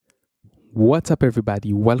What's up,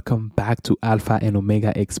 everybody? Welcome back to Alpha and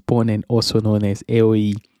Omega Exponent, also known as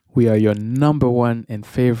AOE. We are your number one and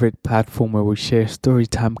favorite platform where we share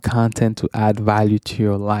storytime content to add value to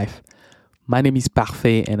your life. My name is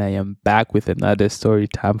Parfait and I am back with another story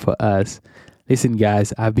time for us. Listen,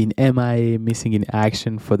 guys, I've been MIA, missing in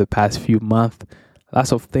action for the past few months.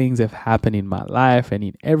 Lots of things have happened in my life and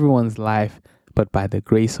in everyone's life, but by the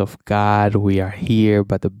grace of God, we are here.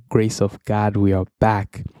 By the grace of God, we are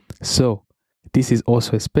back. So, this is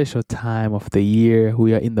also a special time of the year.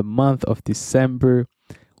 We are in the month of December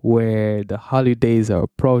where the holidays are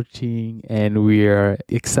approaching and we are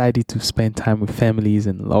excited to spend time with families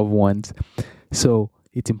and loved ones. So,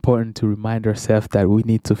 it's important to remind ourselves that we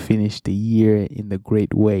need to finish the year in a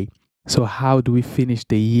great way. So, how do we finish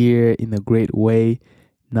the year in a great way?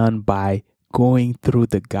 None by going through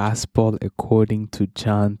the gospel according to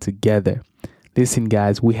John together. Listen,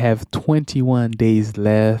 guys, we have 21 days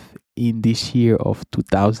left in this year of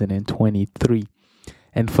 2023.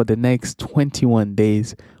 And for the next 21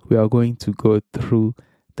 days, we are going to go through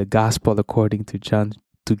the gospel according to John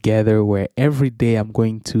together, where every day I'm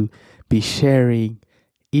going to be sharing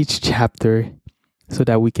each chapter so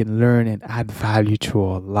that we can learn and add value to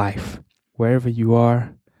our life. Wherever you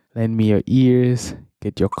are, lend me your ears,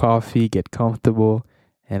 get your coffee, get comfortable,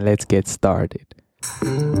 and let's get started.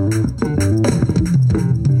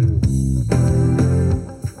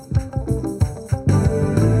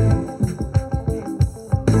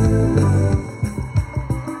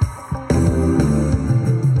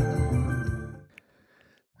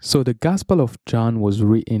 So the Gospel of John was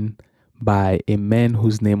written by a man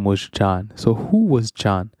whose name was John. So who was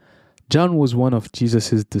John? John was one of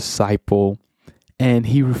Jesus's disciples, and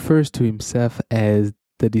he refers to himself as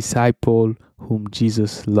the disciple whom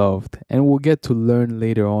Jesus loved. And we'll get to learn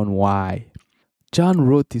later on why. John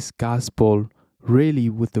wrote this gospel really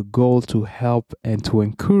with the goal to help and to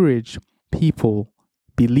encourage people,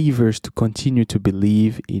 believers, to continue to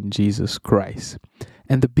believe in Jesus Christ.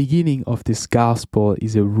 And the beginning of this gospel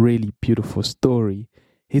is a really beautiful story.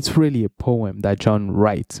 It's really a poem that John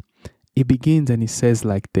writes. It begins and it says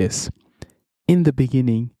like this: "In the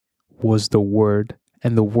beginning was the Word,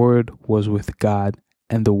 and the Word was with God,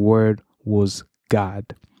 and the Word was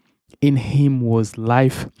God. In him was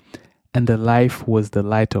life, and the life was the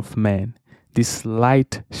light of man. This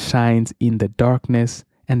light shines in the darkness,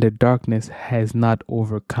 and the darkness has not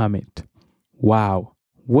overcome it." Wow,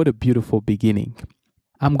 what a beautiful beginning.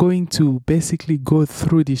 I'm going to basically go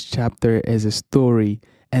through this chapter as a story,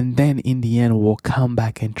 and then in the end we'll come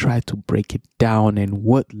back and try to break it down and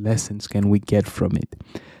what lessons can we get from it.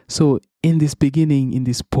 So in this beginning, in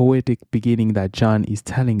this poetic beginning that John is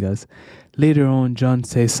telling us, later on John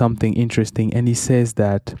says something interesting, and he says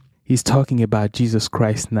that he's talking about Jesus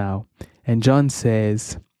Christ now. And John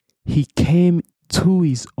says, "He came to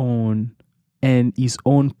his own, and his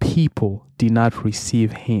own people did not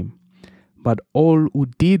receive him. But all who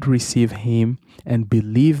did receive him and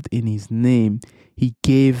believed in his name, he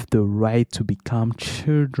gave the right to become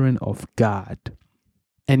children of God."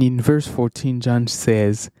 And in verse 14, John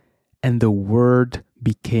says, "And the Word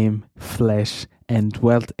became flesh and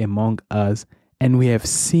dwelt among us, and we have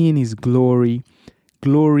seen his glory,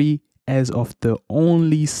 glory as of the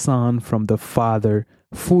only Son from the Father,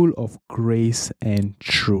 full of grace and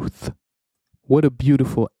truth." What a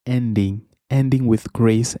beautiful ending with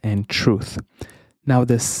grace and truth. Now,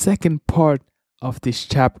 the second part of this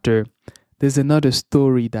chapter, there's another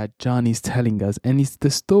story that John is telling us, and it's the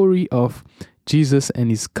story of Jesus and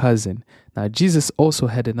his cousin. Now, Jesus also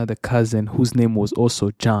had another cousin whose name was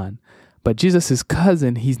also John, but Jesus'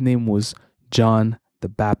 cousin, his name was John the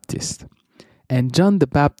Baptist. And John the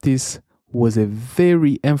Baptist was a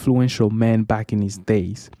very influential man back in his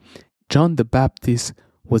days. John the Baptist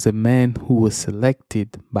was a man who was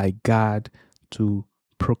selected by God to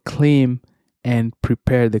proclaim and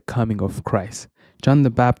prepare the coming of Christ. John the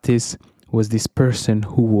Baptist was this person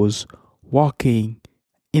who was walking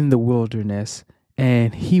in the wilderness,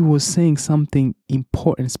 and he was saying something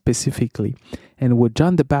important specifically. And what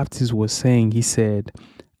John the Baptist was saying, he said,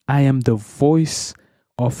 "I am the voice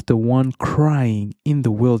of the one crying in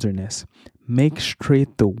the wilderness, make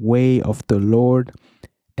straight the way of the Lord,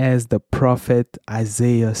 as the prophet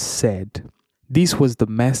Isaiah said." This was the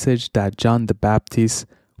message that John the Baptist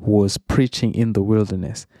was preaching in the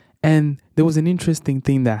wilderness. And there was an interesting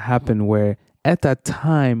thing that happened where at that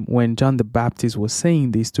time when John the Baptist was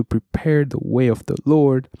saying this to prepare the way of the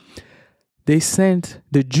Lord,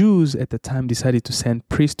 the Jews at the time decided to send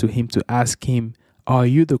priests to him to ask him, "Are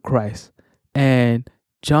you the Christ?" And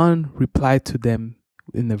John replied to them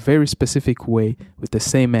in a very specific way with the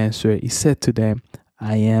same answer. He said to them,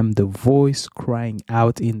 I am the voice crying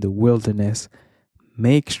out in the wilderness,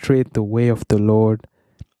 make straight the way of the Lord,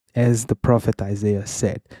 as the prophet Isaiah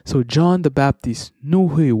said. So John the Baptist knew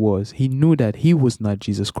who he was. He knew that he was not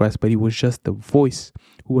Jesus Christ, but he was just the voice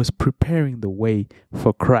who was preparing the way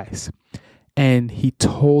for Christ. And he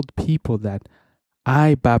told people that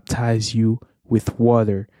I baptize you with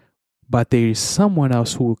water, but there is someone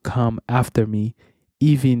else who will come after me.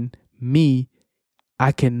 Even me,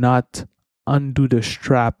 I cannot undo the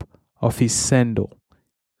strap of his sandal.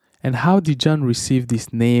 And how did John receive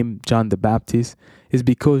this name, John the Baptist? Is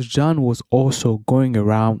because John was also going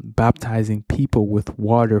around baptizing people with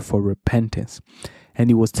water for repentance. And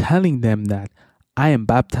he was telling them that I am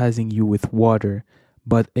baptizing you with water,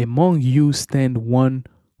 but among you stand one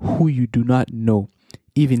who you do not know,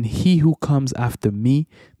 even he who comes after me,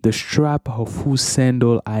 the strap of whose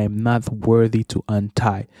sandal I am not worthy to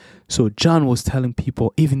untie. So John was telling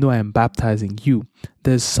people, even though I am baptizing you,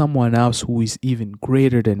 there's someone else who is even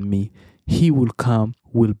greater than me. He will come,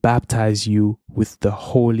 will baptize you with the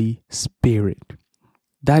Holy Spirit.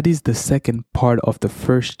 That is the second part of the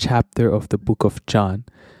first chapter of the book of John.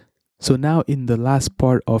 So now in the last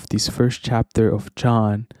part of this first chapter of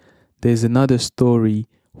John, there's another story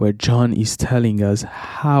where John is telling us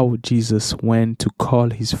how Jesus went to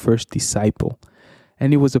call his first disciple.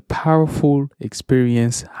 And it was a powerful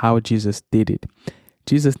experience how Jesus did it.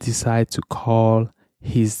 Jesus decided to call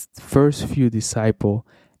his first few disciples,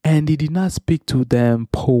 and he did not speak to them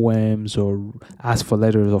poems or ask for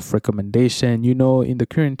letters of recommendation. You know, in the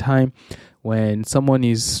current time, when someone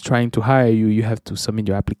is trying to hire you, you have to submit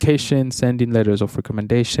your application, send in letters of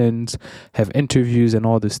recommendations, have interviews and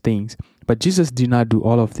all these things. But Jesus did not do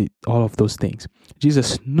all of those things.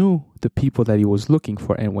 Jesus knew the people that he was looking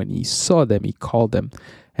for, and when he saw them, he called them.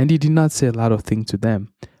 And he did not say a lot of things to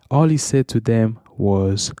them. All he said to them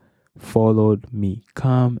was, "Follow me.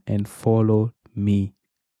 Come and follow me."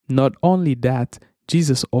 Not only that,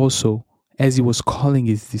 Jesus also, as he was calling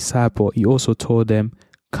his disciple, he also told them,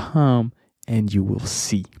 "Come and you will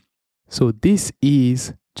see." So this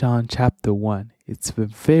is John chapter 1. It's a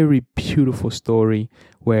very beautiful story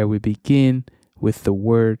where we begin with the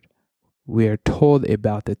word. We are told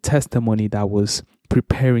about the testimony that was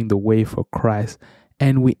preparing the way for Christ.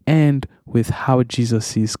 And we end with how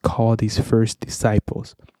Jesus is called his first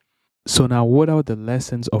disciples. So now what are the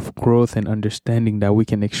lessons of growth and understanding that we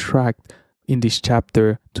can extract in this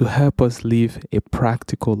chapter to help us live a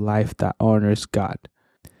practical life that honors God?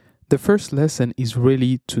 The first lesson is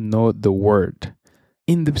really to know the word.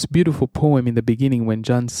 In this beautiful poem in the beginning, when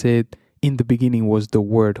John said, "In the beginning was the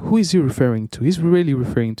word," who is he referring to? He's really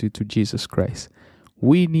referring to Jesus Christ.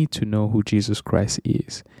 We need to know who Jesus Christ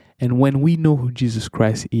is. And when we know who Jesus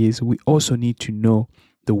Christ is, we also need to know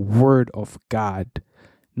the word of God.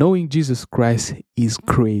 Knowing Jesus Christ is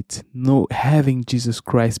great. Having Jesus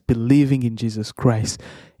Christ, believing in Jesus Christ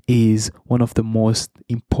is one of the most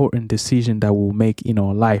important decisions that we'll make in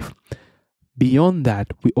our life. Beyond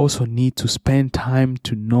that, we also need to spend time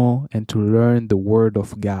to know and to learn the word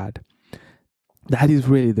of God. That is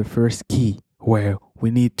really the first key, where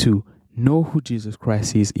we need to know who Jesus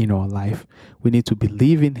Christ is in our life. We need to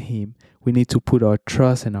believe in him. We need to put our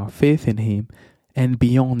trust and our faith in him. And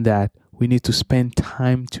beyond that, we need to spend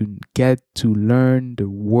time to get to learn the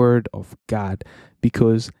word of God,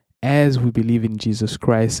 because as we believe in Jesus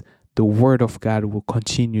Christ, the word of God will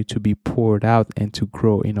continue to be poured out and to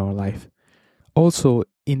grow in our life. Also,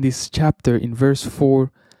 in this chapter, in verse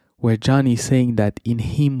 4, where John is saying that in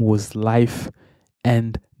him was life,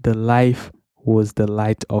 and the life was the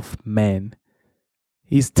light of man.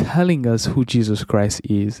 He's telling us who Jesus Christ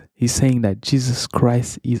is. He's saying that Jesus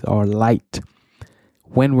Christ is our light.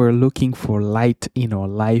 When we're looking for light in our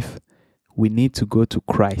life, we need to go to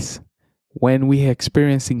Christ. When we are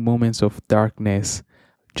experiencing moments of darkness,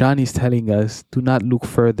 John is telling us, do not look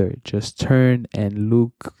further. Just turn and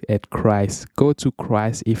look at Christ. Go to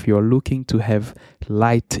Christ if you're looking to have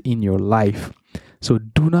light in your life. So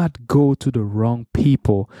do not go to the wrong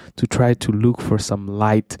people to try to look for some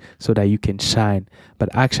light so that you can shine. But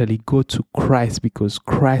actually go to Christ, because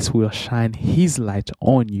Christ will shine his light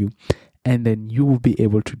on you, and then you will be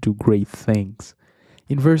able to do great things.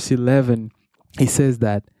 In verse 11, he says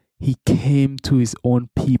that he came to his own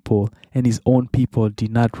people, and his own people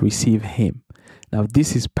did not receive him. Now,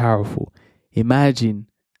 this is powerful. Imagine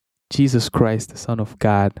Jesus Christ, the Son of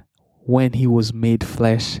God, when he was made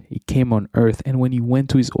flesh, he came on earth, and when he went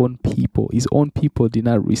to his own people did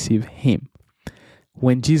not receive him.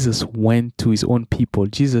 When Jesus went to his own people,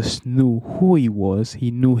 Jesus knew who he was. He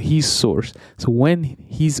knew his source. So when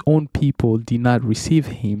his own people did not receive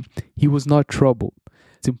him, he was not troubled.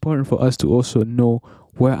 It's important for us to also know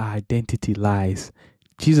where our identity lies.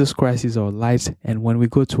 Jesus Christ is our light, and when we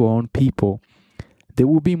go to our own people, there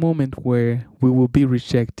will be a moment where we will be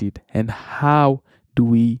rejected. And how do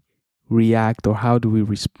we react, or how do we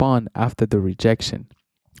respond after the rejection?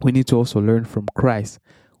 We need to also learn from Christ.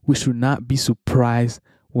 We should not be surprised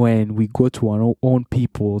when we go to our own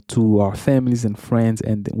people, to our families and friends,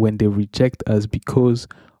 and when they reject us because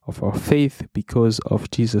of our faith, because of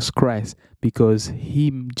Jesus Christ, because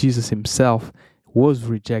Jesus himself was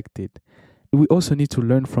rejected. We also need to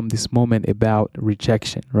learn from this moment about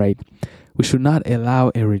rejection, right? We should not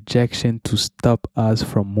allow a rejection to stop us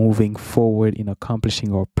from moving forward in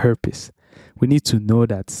accomplishing our purpose. We need to know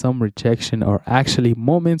that some rejection are actually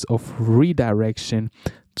moments of redirection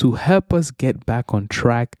to help us get back on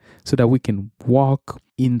track so that we can walk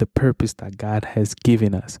in the purpose that God has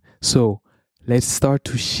given us. So let's start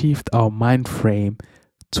to shift our mind frame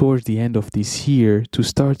towards the end of this year to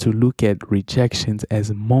start to look at rejections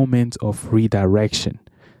as moments of redirection.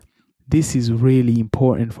 This is really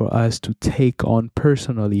important for us to take on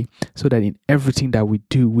personally, so that in everything that we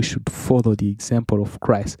do, we should follow the example of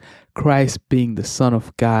Christ. Christ being the Son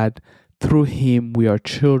of God, through him we are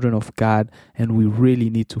children of God, and we really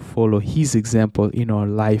need to follow his example in our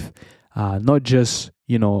life, not just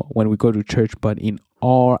when we go to church, but in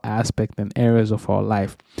all aspects and areas of our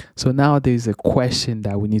life. So now there's a question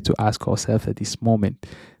that we need to ask ourselves at this moment,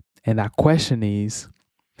 and that question is,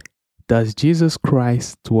 does Jesus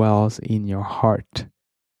Christ dwells in your heart?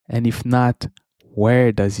 And if not,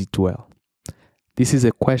 where does he dwell? This is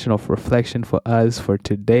a question of reflection for us for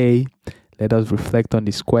today. Let us reflect on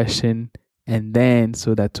this question, and then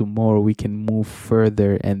so that tomorrow we can move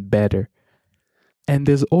further and better. And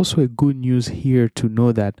there's also a good news here to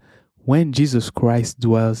know that when Jesus Christ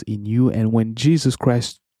dwells in you, and when Jesus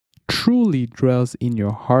Christ truly dwells in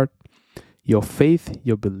your heart, your faith,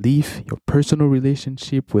 your belief, your personal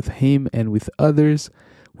relationship with him and with others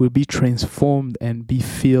will be transformed and be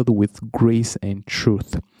filled with grace and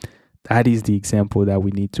truth. That is the example that we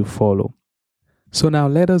need to follow. So now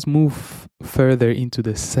let us move further into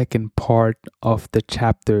the second part of the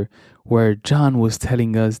chapter, where John was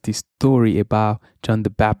telling us this story about John the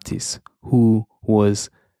Baptist, who was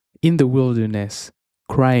in the wilderness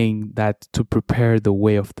crying that to prepare the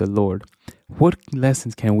way of the Lord. What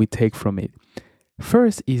lessons can we take from it?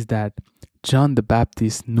 First is that John the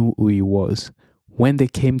Baptist knew who he was. When they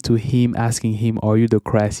came to him asking him, "Are you the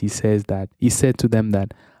Christ?" he said to them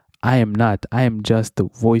that, "I am not. I am just the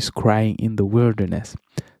voice crying in the wilderness."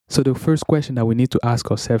 So the first question that we need to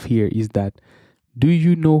ask ourselves here is that, do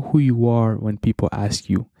you know who you are when people ask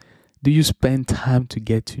you? Do you spend time to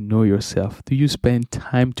get to know yourself? Do you spend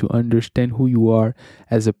time to understand who you are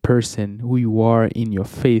as a person, who you are in your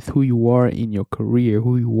faith, who you are in your career,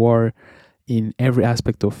 who you are in every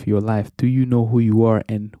aspect of your life? Do you know who you are,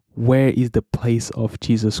 and where is the place of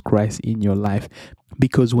Jesus Christ in your life?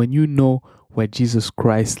 Because when you know where Jesus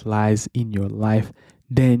Christ lies in your life,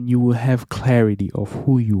 then you will have clarity of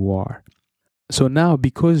who you are. So now,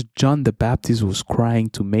 because John the Baptist was crying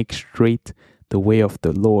to make straight the way of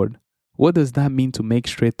the Lord, what does that mean, to make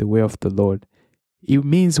straight the way of the Lord? It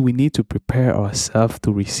means we need to prepare ourselves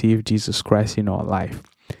to receive Jesus Christ in our life,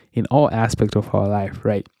 in all aspects of our life,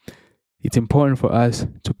 right? It's important for us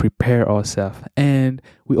to prepare ourselves. And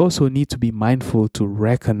we also need to be mindful to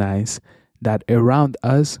recognize that around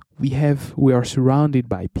us, we are surrounded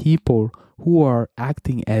by people who are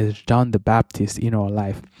acting as John the Baptist in our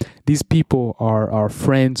life. These people are our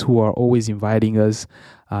friends who are always inviting us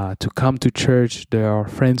to come to church. There are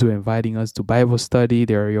friends who are inviting us to Bible study.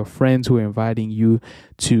 There are your friends who are inviting you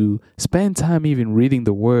to spend time even reading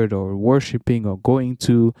the word, or worshiping, or going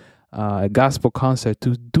to a gospel concert,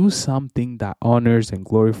 to do something that honors and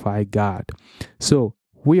glorifies God. So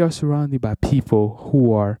we are surrounded by people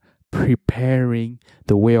who are preparing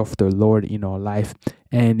the way of the Lord in our life.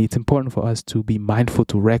 And it's important for us to be mindful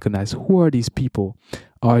to recognize, who are these people?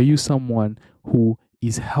 Are you someone who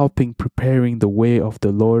is helping preparing the way of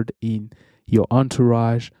the Lord in your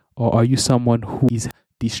entourage? Or are you someone who is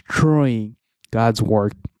destroying God's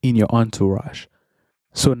work in your entourage?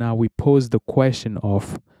 So now we pose the question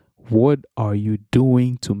of, what are you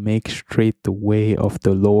doing to make straight the way of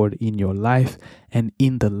the Lord in your life and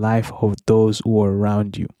in the life of those who are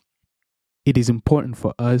around you? It is important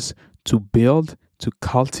for us to build, to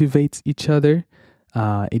cultivate each other.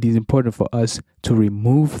 It is important for us to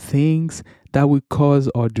remove things that would cause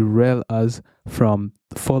or derail us from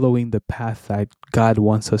following the path that God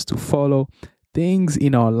wants us to follow. Things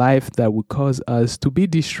in our life that would cause us to be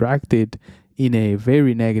distracted in a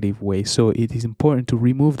very negative way. So it is important to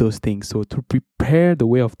remove those things. So to prepare the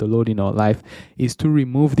way of the Lord in our life is to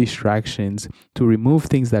remove distractions, to remove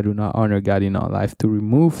things that do not honor God in our life, to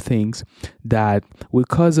remove things that will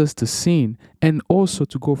cause us to sin, and also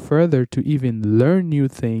to go further to even learn new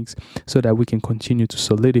things so that we can continue to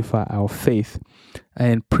solidify our faith.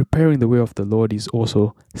 And preparing the way of the Lord is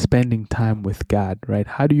also spending time with God, right?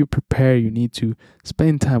 How do you prepare? You need to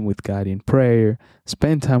spend time with God in prayer,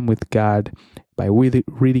 spend time with God by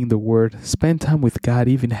reading the word, spend time with God,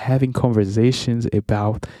 even having conversations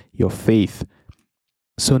about your faith.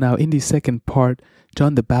 So now in the second part,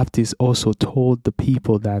 John the Baptist also told the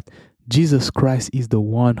people that Jesus Christ is the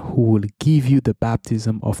one who will give you the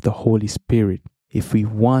baptism of the Holy Spirit. If we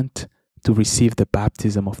want to receive the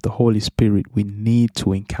baptism of the Holy Spirit, we need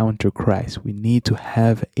to encounter Christ. We need to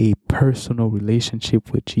have a personal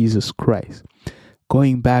relationship with Jesus Christ.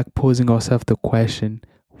 Going back, posing ourselves the question,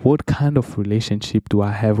 what kind of relationship do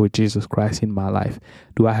I have with Jesus Christ in my life?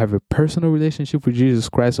 Do I have a personal relationship with Jesus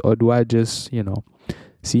Christ, or do I just,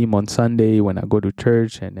 see him on Sunday when I go to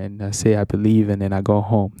church and then I say I believe and then I go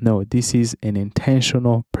home? No, this is an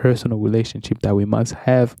intentional, personal relationship that we must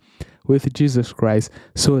have with Jesus Christ,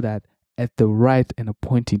 so that at the right and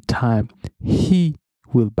appointed time, he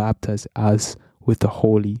will baptize us with the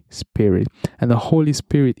Holy Spirit. And the Holy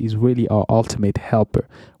Spirit is really our ultimate helper.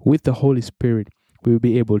 With the Holy Spirit, we will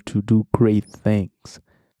be able to do great things.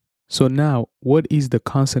 So now, what is the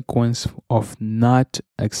consequence of not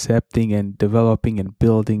accepting and developing and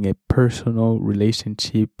building a personal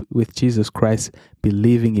relationship with Jesus Christ,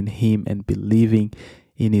 believing in him and believing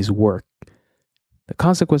in his work? The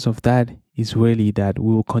consequence of that is really that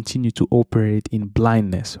we will continue to operate in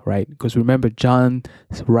blindness, right? Because remember, John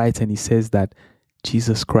writes and he says that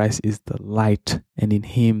Jesus Christ is the light, and in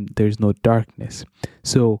him there's no darkness.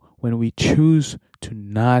 So when we choose to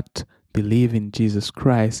not believe in Jesus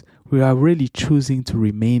Christ, we are really choosing to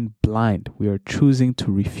remain blind. We are choosing to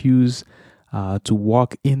refuse to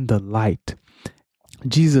walk in the light.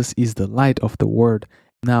 Jesus is the light of the world.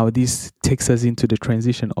 Now, this takes us into the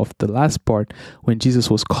transition of the last part. When Jesus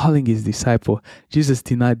was calling his disciple, Jesus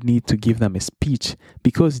did not need to give them a speech,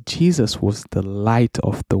 because Jesus was the light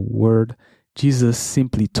of the world. Jesus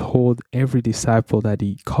simply told every disciple that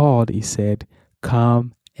he called, he said,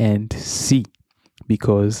 "Come and see,"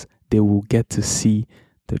 because they will get to see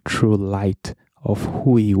the true light of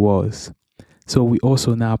who he was. So we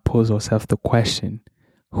also now pose ourselves the question,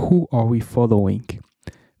 who are we following?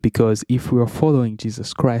 Because if we are following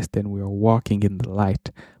Jesus Christ, then we are walking in the light.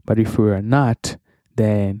 But if we are not,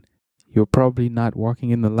 then you're probably not walking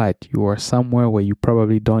in the light. You are somewhere where you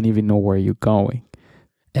probably don't even know where you're going.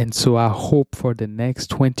 And so I hope for the next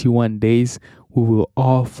 21 days, we will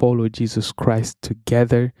all follow Jesus Christ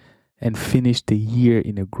together and finish the year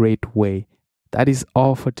in a great way. That is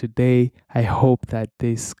all for today. I hope that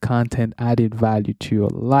this content added value to your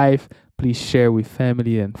life. Please share with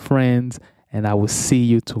family and friends. And I will see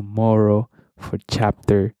you tomorrow for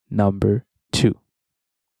chapter number 2.